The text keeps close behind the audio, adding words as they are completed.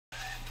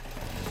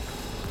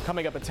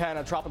Coming up at 10,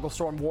 a tropical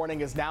storm warning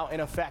is now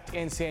in effect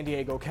in San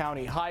Diego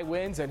County. High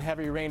winds and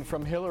heavy rain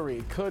from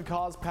Hillary could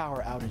cause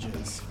power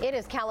outages. It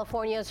is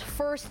California's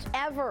first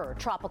ever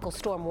tropical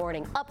storm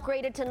warning,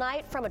 upgraded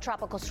tonight from a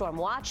tropical storm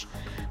watch.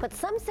 But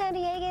some San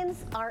Diegans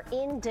are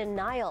in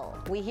denial.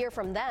 We hear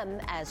from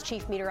them as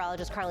Chief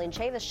Meteorologist Carlene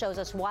Chavis shows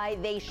us why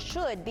they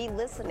should be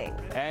listening.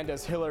 And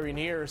as Hillary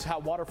nears, how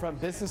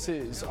waterfront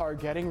businesses are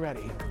getting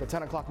ready. The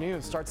 10 o'clock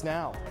news starts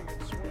now.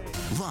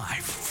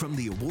 Live from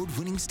the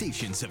award-winning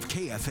stations of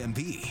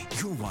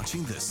KFMB, you're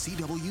watching the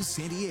CW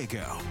San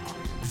Diego.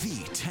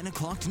 The 10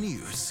 o'clock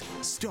news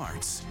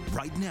starts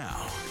right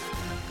now.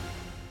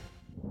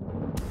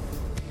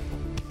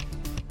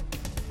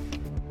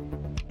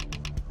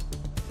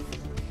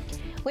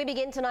 We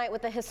begin tonight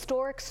with a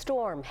historic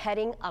storm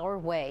heading our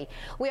way.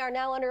 We are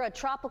now under a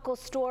tropical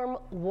storm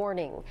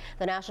warning.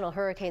 The National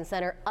Hurricane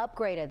Center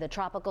upgraded the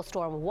tropical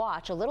storm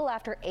watch a little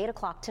after 8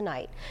 o'clock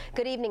tonight.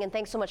 Good evening and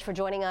thanks so much for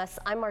joining us.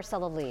 I'm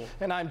Marcella Lee.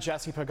 And I'm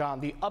Jesse Pagan.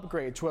 The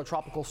upgrade to a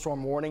tropical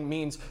storm warning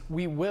means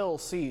we will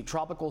see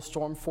tropical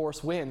storm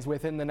force winds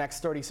within the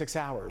next 36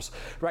 hours.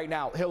 Right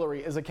now,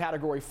 Hillary is a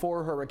Category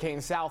 4 hurricane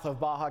south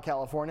of Baja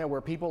California,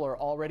 where people are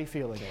already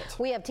feeling it.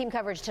 We have team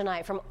coverage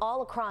tonight from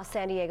all across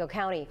San Diego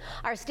County.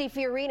 Our Steve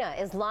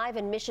Fiorina is live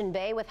in Mission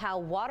Bay with how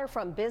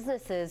waterfront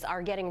businesses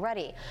are getting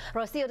ready.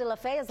 Rocio de la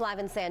Fe is live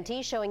in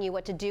Santee showing you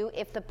what to do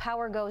if the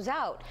power goes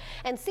out.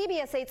 And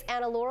CBS 8's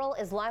Anna Laurel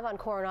is live on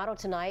Coronado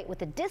tonight with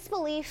the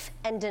disbelief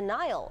and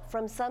denial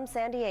from some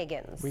San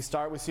Diegans. We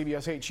start with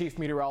CBS 8 Chief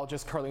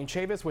Meteorologist Carlene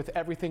Chavis with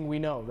everything we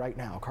know right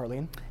now.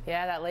 Carlene?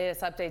 Yeah, that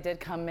latest update did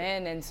come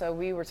in, and so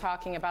we were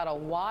talking about a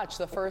watch,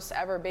 the first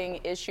ever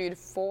being issued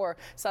for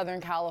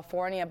Southern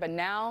California, but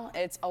now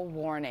it's a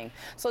warning.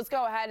 So let's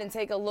go ahead and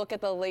take a look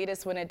at the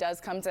latest when it does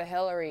come to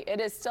Hillary.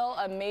 It is still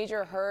a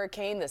major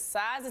hurricane the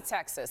size of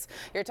Texas.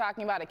 You're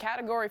talking about a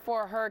Category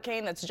 4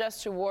 hurricane that's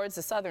just towards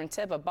the southern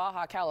tip of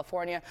Baja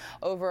California,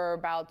 over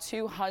about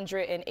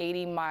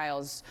 280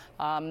 miles.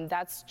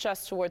 That's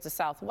just towards the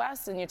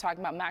southwest, and you're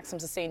talking about maximum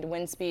sustained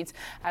wind speeds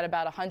at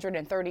about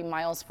 130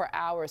 miles per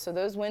hour. So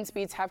those wind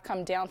speeds have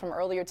come down from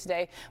earlier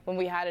today when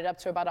we had it up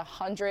to about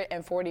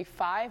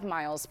 145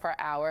 miles per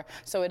hour.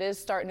 So it is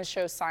starting to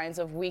show signs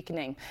of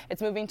weakening.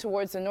 It's moving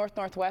towards the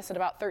north-northwest at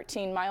about 13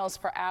 miles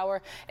per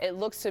hour. It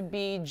looks to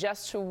be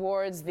just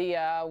towards the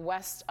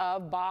west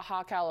of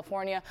Baja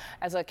California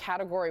as a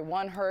Category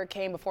 1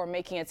 hurricane before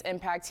making its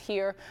impact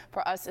here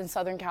for us in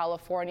Southern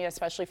California,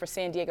 especially for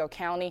San Diego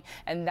County,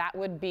 and that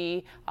would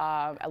be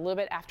a little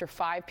bit after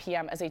 5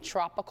 p.m. as a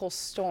tropical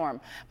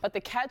storm. But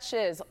the catch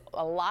is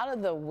a lot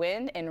of the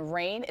wind and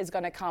rain is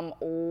going to come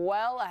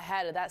well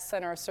ahead of that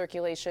center of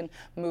circulation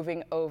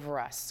moving over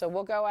us. So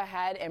we'll go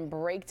ahead and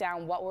break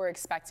down what we're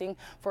expecting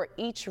for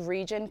each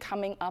region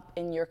coming up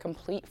in your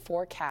complete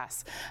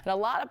forecast. And a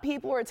lot of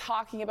people are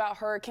talking about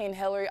Hurricane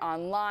Hillary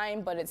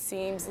online, but it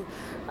seems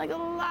like a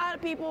lot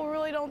of people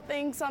really don't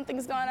think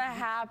something's going to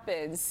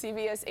happen.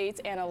 CBS 8's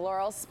Anna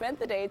Laurel spent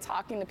the day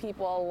talking to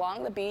people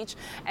along the beach,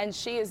 and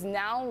she is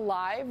now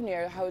live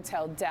near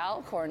Hotel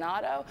Del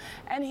Coronado.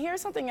 And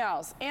here's something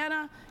else.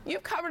 Anna,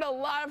 you've covered a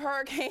lot of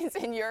hurricanes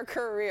in your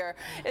career.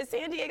 Is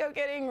San Diego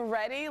getting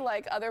ready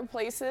like other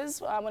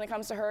places when it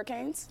comes to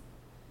hurricanes?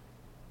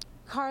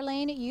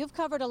 Carlene, you've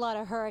covered a lot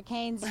of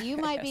hurricanes. You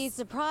might be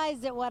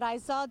surprised at what I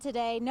saw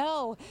today.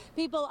 No,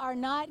 people are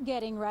not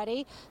getting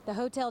ready. The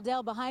Hotel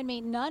Del behind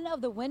me, none of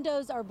the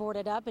windows are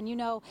boarded up. And you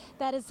know,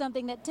 that is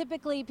something that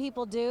typically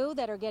people do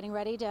that are getting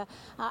ready to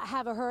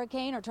have a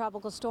hurricane or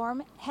tropical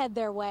storm head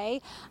their way.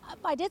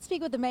 I did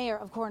speak with the mayor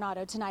of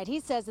Coronado tonight. He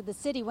says that the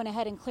city went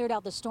ahead and cleared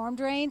out the storm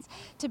drains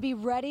to be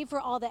ready for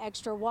all the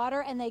extra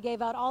water, and they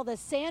gave out all the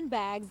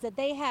sandbags that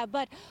they have.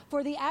 But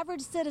for the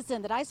average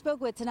citizen that I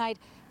spoke with tonight,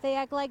 they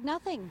act like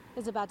nothing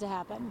is about to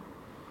happen.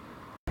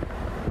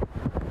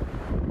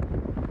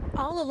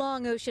 All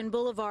along Ocean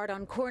Boulevard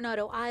on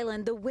Coronado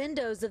Island, the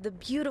windows of the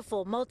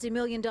beautiful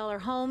multi-million-dollar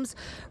homes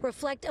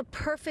reflect a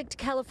perfect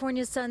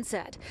California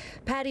sunset.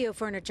 Patio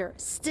furniture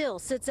still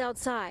sits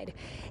outside.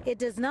 It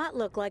does not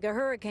look like a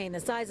hurricane the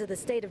size of the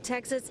state of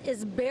Texas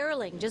is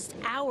barreling just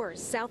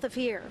hours south of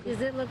here.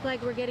 Does it look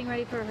like we're getting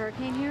ready for a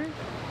hurricane here?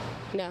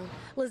 No.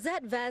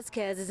 Lizette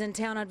Vasquez is in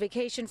town on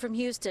vacation from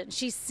Houston.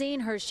 She's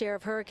seen her share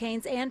of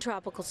hurricanes and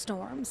tropical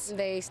storms.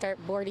 They start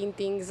boarding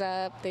things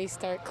up, they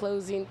start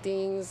closing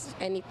things,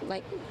 and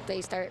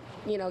they start,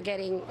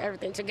 getting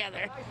everything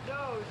together.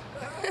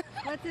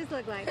 What's this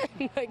look like?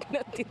 Like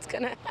nothing's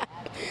gonna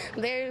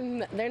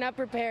happen. They're not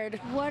prepared.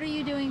 What are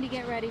you doing to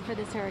get ready for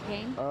this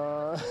hurricane?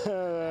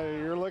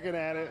 You're looking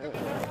at it.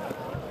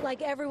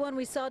 Like everyone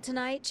we saw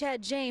tonight,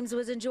 Chad James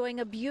was enjoying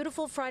a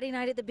beautiful Friday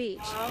night at the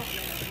beach.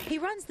 He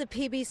runs the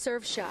PB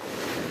Surf Shop.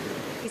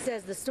 He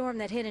says the storm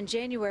that hit in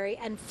January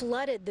and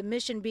flooded the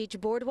Mission Beach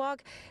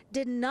boardwalk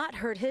did not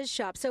hurt his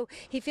shop, so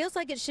he feels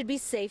like it should be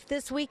safe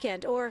this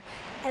weekend, or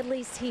at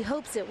least he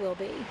hopes it will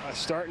be.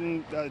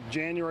 Starting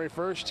January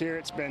 1st here,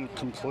 it's been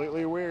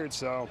completely weird,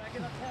 so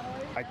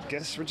I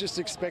guess we just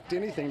expect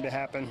anything to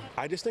happen.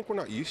 I just think we're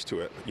not used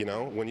to it. You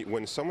know,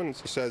 when someone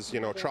says,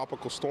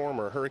 tropical storm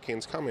or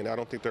hurricane's coming, I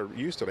don't think they're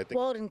used to it. I think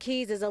Walden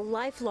Keys is a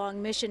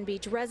lifelong Mission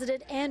Beach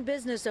resident and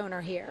business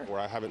owner here. where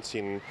I haven't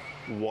seen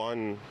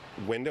one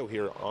window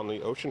here on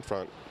the ocean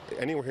front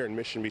anywhere here in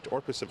Mission Beach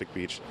or Pacific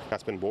Beach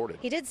that's been boarded.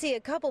 He did see a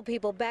couple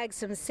people bag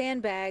some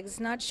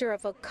sandbags. Not sure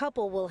if a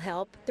couple will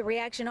help. The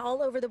reaction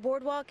all over the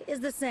boardwalk is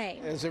the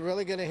same. Is it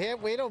really going to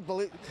hit? We don't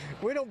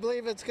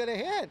believe it's going to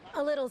hit.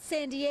 A little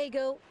San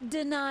Diego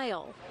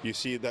denial. You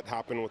see that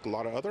happen with a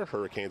lot of other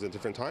hurricanes at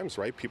different times,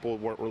 right? People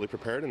weren't really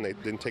prepared and they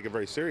didn't take it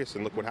very serious,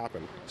 and look what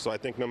happened. So I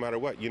think no matter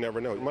what, you never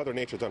know. Mother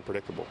Nature's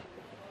unpredictable.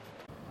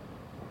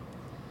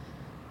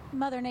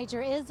 Mother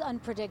Nature is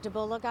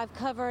unpredictable. Look, I've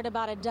covered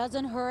about a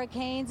dozen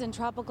hurricanes and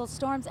tropical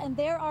storms, and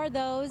there are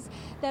those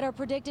that are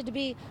predicted to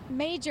be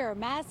major,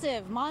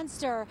 massive,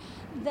 monster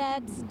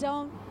that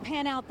don't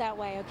pan out that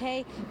way,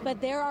 okay? But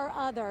there are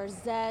others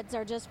that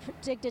are just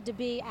predicted to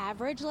be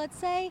average, let's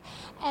say,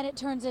 and it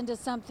turns into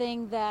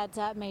something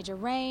that major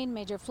rain,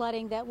 major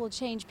flooding that will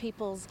change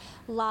people's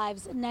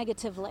lives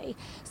negatively.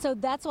 So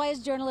that's why as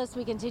journalists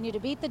we continue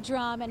to beat the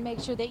drum and make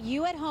sure that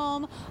you at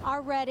home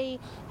are ready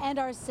and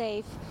are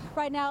safe.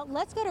 Right now,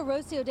 let's go to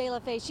Rocio De La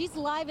Fe. She's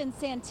live in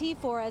Santee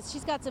for us.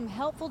 She's got some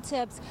helpful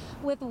tips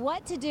with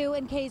what to do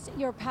in case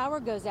your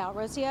power goes out.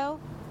 Rocio?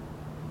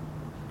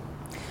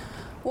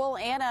 Well,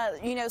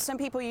 Anna, some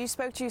people you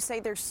spoke to say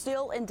they're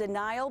still in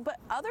denial, but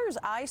others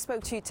I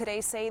spoke to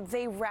today say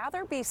they'd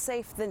rather be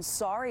safe than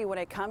sorry when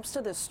it comes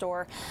to the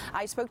store.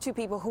 I spoke to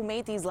people who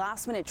made these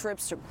last-minute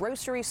trips to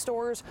grocery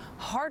stores,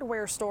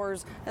 hardware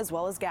stores, as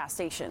well as gas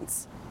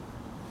stations.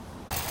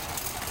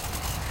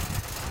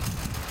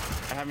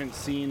 I haven't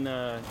seen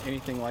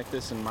anything like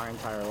this in my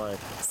entire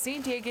life.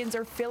 San Diegans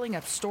are filling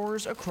up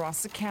stores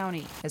across the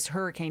county as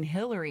Hurricane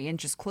Hilary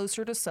inches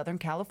closer to Southern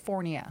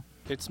California.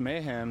 It's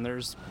mayhem.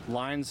 There's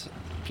lines.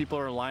 People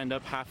are lined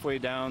up halfway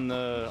down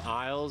the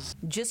aisles.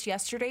 Just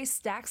yesterday,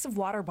 stacks of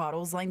water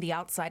bottles lined the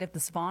outside of the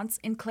Savants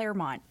in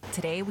Claremont.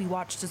 Today, we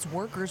watched as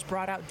workers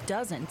brought out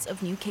dozens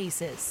of new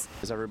cases.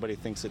 As everybody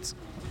thinks it's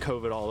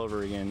COVID all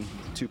over again,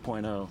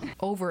 2.0.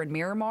 Over in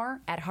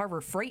Miramar, at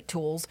Harbor Freight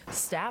Tools,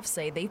 staff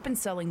say they've been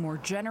selling more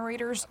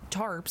generators,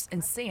 tarps,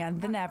 and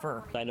sand than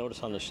ever. I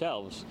noticed on the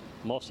shelves,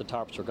 most of the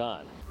tarps are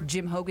gone.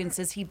 Jim Hogan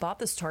says he bought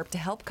this tarp to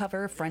help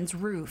cover a friend's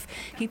roof.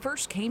 He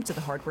first came to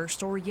the hardware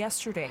store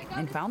yesterday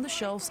and found the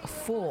shelves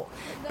full.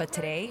 But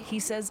today, he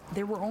says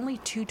there were only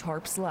 2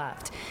 tarps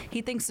left.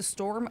 He thinks the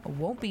storm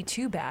won't be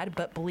too bad,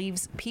 but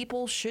believes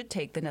people should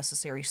take the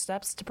necessary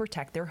steps to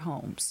protect their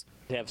homes.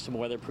 Have some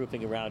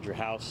weatherproofing around your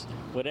house.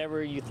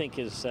 Whatever you think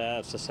is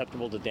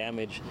susceptible to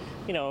damage,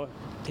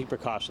 take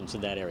precautions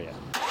in that area.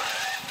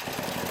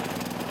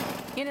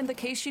 And in the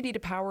case you need to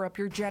power up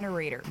your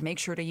generator, make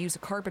sure to use a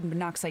carbon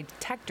monoxide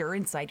detector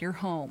inside your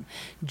home.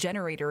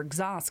 Generator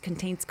exhaust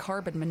contains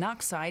carbon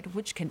monoxide,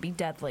 which can be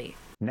deadly.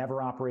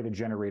 Never operate a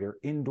generator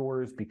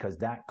indoors because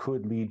that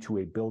could lead to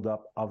a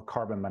buildup of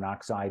carbon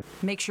monoxide.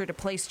 Make sure to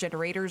place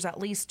generators at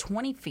least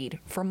 20 feet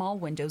from all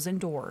windows and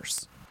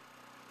doors.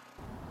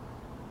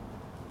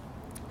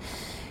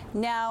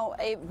 Now,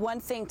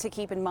 one thing to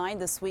keep in mind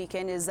this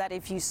weekend is that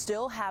if you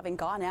still haven't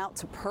gone out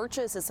to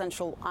purchase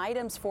essential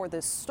items for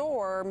this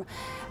storm,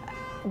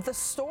 the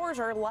stores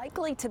are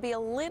likely to be a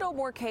little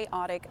more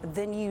chaotic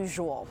than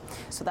usual.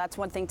 So that's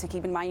one thing to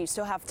keep in mind. You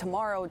still have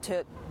tomorrow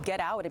to get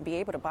out and be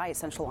able to buy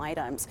essential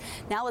items.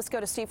 Now let's go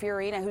to Steve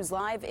Fiorina, who's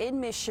live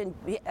in Mission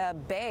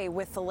Bay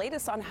with the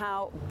latest on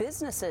how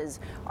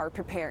businesses are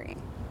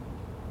preparing.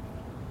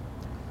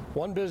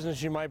 One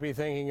business you might be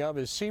thinking of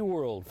is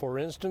SeaWorld. For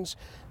instance,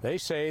 they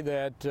say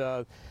that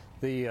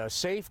the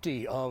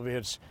safety of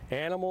its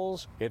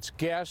animals, its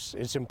guests,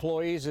 its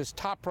employees is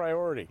top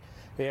priority.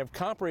 They have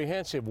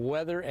comprehensive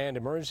weather and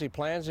emergency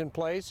plans in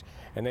place,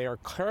 and they are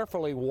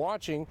carefully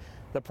watching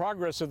the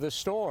progress of this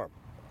storm.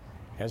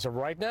 As of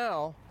right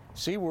now,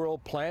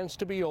 SeaWorld plans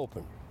to be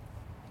open.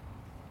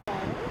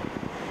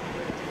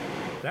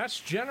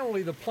 That's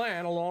generally the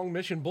plan along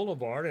Mission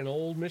Boulevard in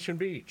Old Mission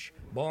Beach.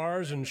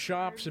 Bars and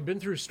shops have been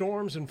through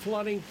storms and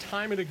flooding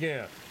time and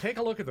again. Take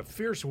a look at the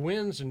fierce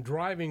winds and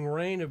driving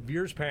rain of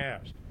years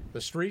past. The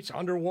streets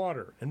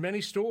underwater and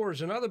many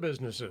stores and other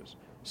businesses.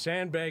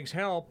 Sandbags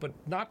help, but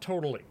not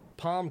totally.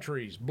 Palm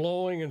trees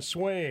blowing and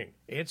swaying.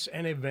 It's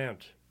an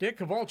event. Dick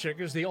Kowalczyk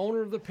is the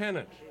owner of the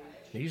Pennant.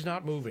 He's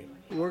not moving.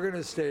 We're going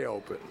to stay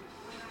open.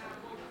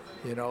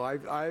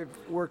 I've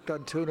worked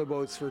on tuna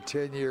boats for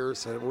 10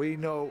 years, and we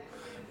know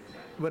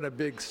when a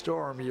big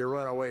storm, you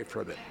run away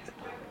from it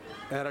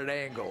at an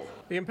angle.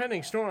 The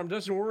impending storm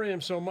doesn't worry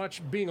him so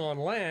much being on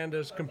land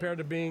as compared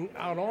to being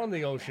out on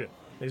the ocean.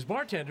 His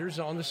bartender's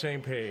on the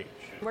same page.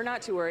 We're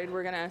not too worried.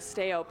 We're going to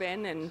stay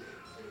open and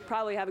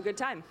probably have a good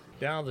time.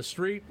 Down the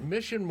street,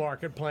 Mission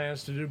Market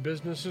plans to do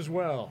business as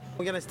well.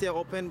 We're gonna stay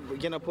open. We're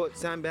gonna put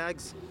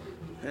sandbags,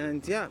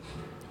 and yeah,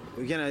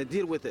 we're gonna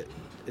deal with it.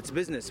 It's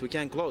business. We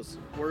can't close.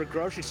 We're a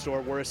grocery store.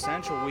 We're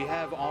essential. We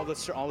have all the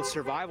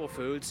survival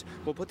foods.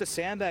 We'll put the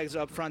sandbags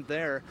up front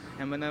there,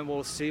 and then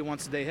we'll see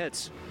once the day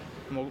hits.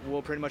 And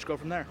we'll pretty much go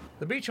from there.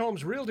 The Beach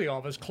Homes Realty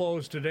office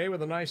closed today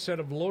with a nice set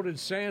of loaded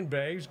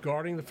sandbags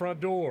guarding the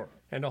front door.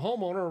 And a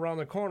homeowner around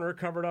the corner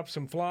covered up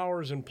some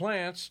flowers and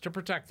plants to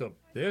protect them.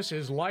 This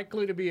is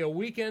likely to be a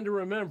weekend to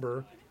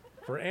remember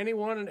for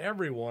anyone and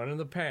everyone in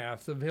the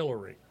path of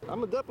Hillary.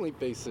 I'm gonna definitely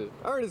face it.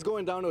 I heard it's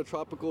going down to a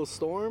tropical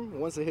storm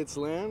once it hits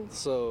land,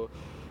 so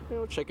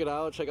check it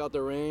out, check out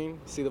the rain,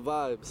 see the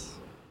vibes.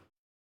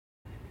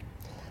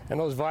 And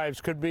those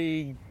vibes could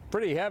be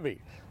pretty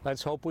heavy.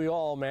 Let's hope we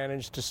all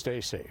manage to stay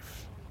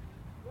safe.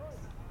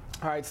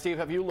 All right, Steve,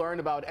 have you learned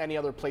about any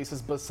other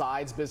places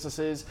besides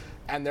businesses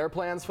and their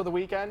plans for the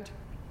weekend?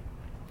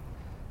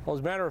 Well, as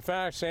a matter of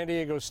fact, San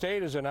Diego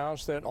State has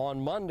announced that on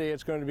Monday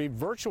it's going to be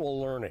virtual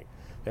learning.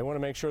 They want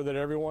to make sure that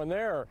everyone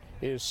there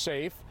is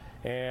safe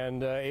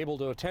and able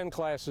to attend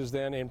classes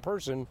then in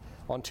person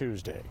on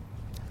Tuesday.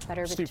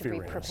 Better Steve to be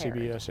Fiorina, prepared.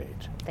 CBS 8.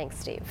 Thanks,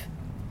 Steve.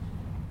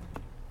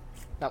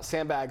 Now,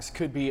 sandbags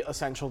could be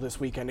essential this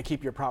weekend to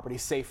keep your property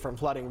safe from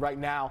flooding. Right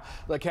now,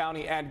 the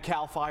county and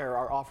CAL FIRE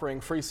are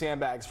offering free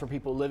sandbags for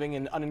people living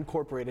in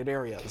unincorporated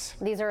areas.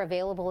 These are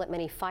available at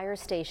many fire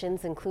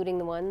stations, including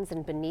the ones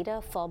in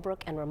Bonita,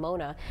 Fallbrook, and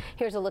Ramona.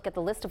 Here's a look at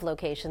the list of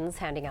locations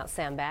handing out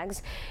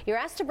sandbags. You're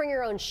asked to bring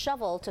your own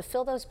shovel to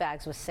fill those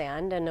bags with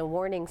sand, and a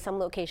warning, some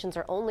locations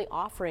are only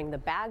offering the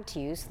bag to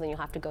you, so then you'll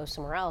have to go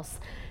somewhere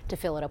else to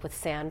fill it up with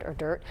sand or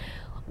dirt.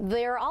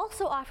 They're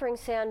also offering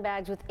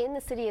sandbags within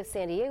the city of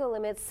San Diego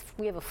limits.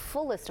 We have a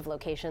full list of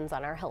locations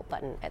on our help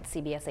button at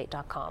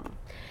CBS8.com.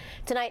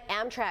 Tonight,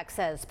 Amtrak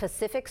says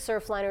Pacific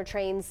Surfliner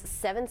trains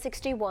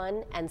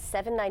 761 and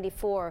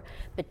 794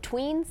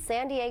 between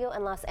San Diego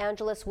and Los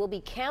Angeles will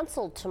be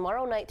canceled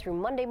tomorrow night through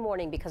Monday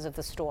morning because of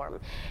the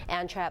storm.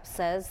 Amtrak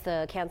says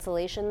the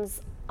cancellations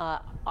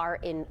are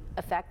in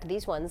effect,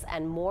 these ones,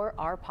 and more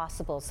are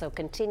possible. So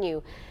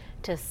continue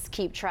to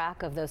keep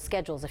track of those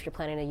schedules if you're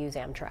planning to use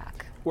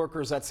Amtrak.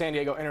 Workers at San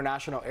Diego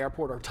International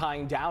Airport are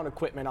tying down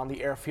equipment on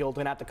the airfield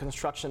and at the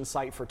construction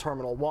site for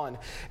Terminal 1.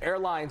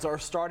 Airlines are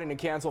starting to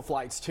cancel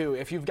flights too.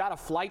 If you've got a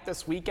flight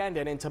this weekend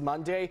and into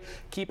Monday,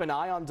 keep an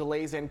eye on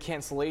delays and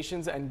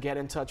cancellations and get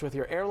in touch with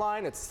your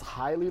airline. It's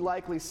highly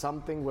likely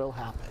something will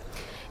happen.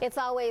 It's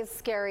always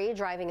scary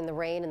driving in the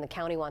rain, and the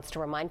county wants to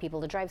remind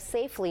people to drive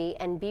safely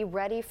and be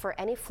ready for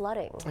any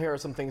flooding. Here are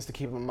some things to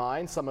keep in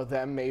mind. Some of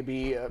them may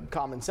be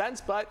common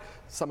sense, but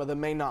some of them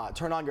may not.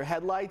 Turn on your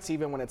headlights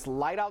even when it's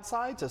light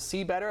outside to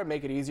see better and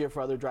make it easier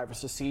for other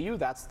drivers to see you.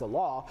 That's the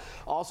law.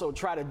 Also,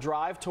 try to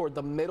drive toward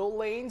the middle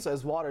lanes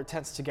as water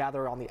tends to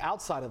gather on the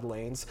outside of the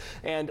lanes,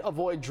 and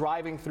avoid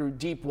driving through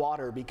deep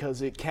water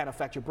because it can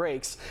affect your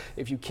brakes.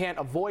 If you can't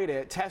avoid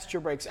it, test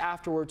your brakes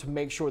afterward to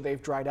make sure they've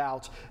dried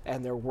out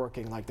and they're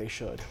working like they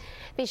should.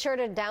 Be sure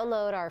to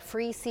download our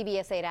free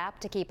CBS 8 app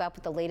to keep up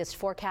with the latest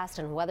forecast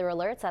and weather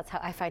alerts. That's how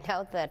I find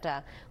out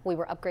that we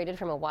were upgraded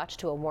from a watch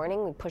to a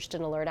warning. We pushed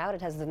an alert out.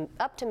 It has the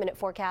up-to-minute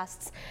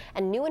forecasts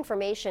and new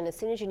information as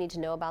soon as you need to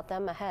know about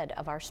them ahead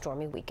of our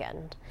stormy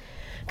weekend.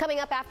 Coming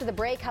up after the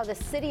break, how the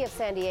city of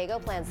San Diego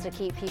plans to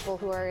keep people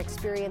who are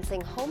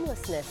experiencing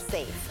homelessness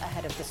safe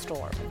ahead of the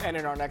storm. And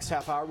in our next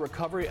half hour,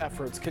 recovery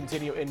efforts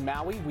continue in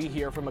Maui. We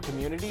hear from a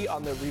community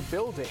on the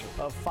rebuilding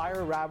of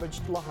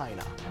fire-ravaged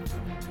Lahaina.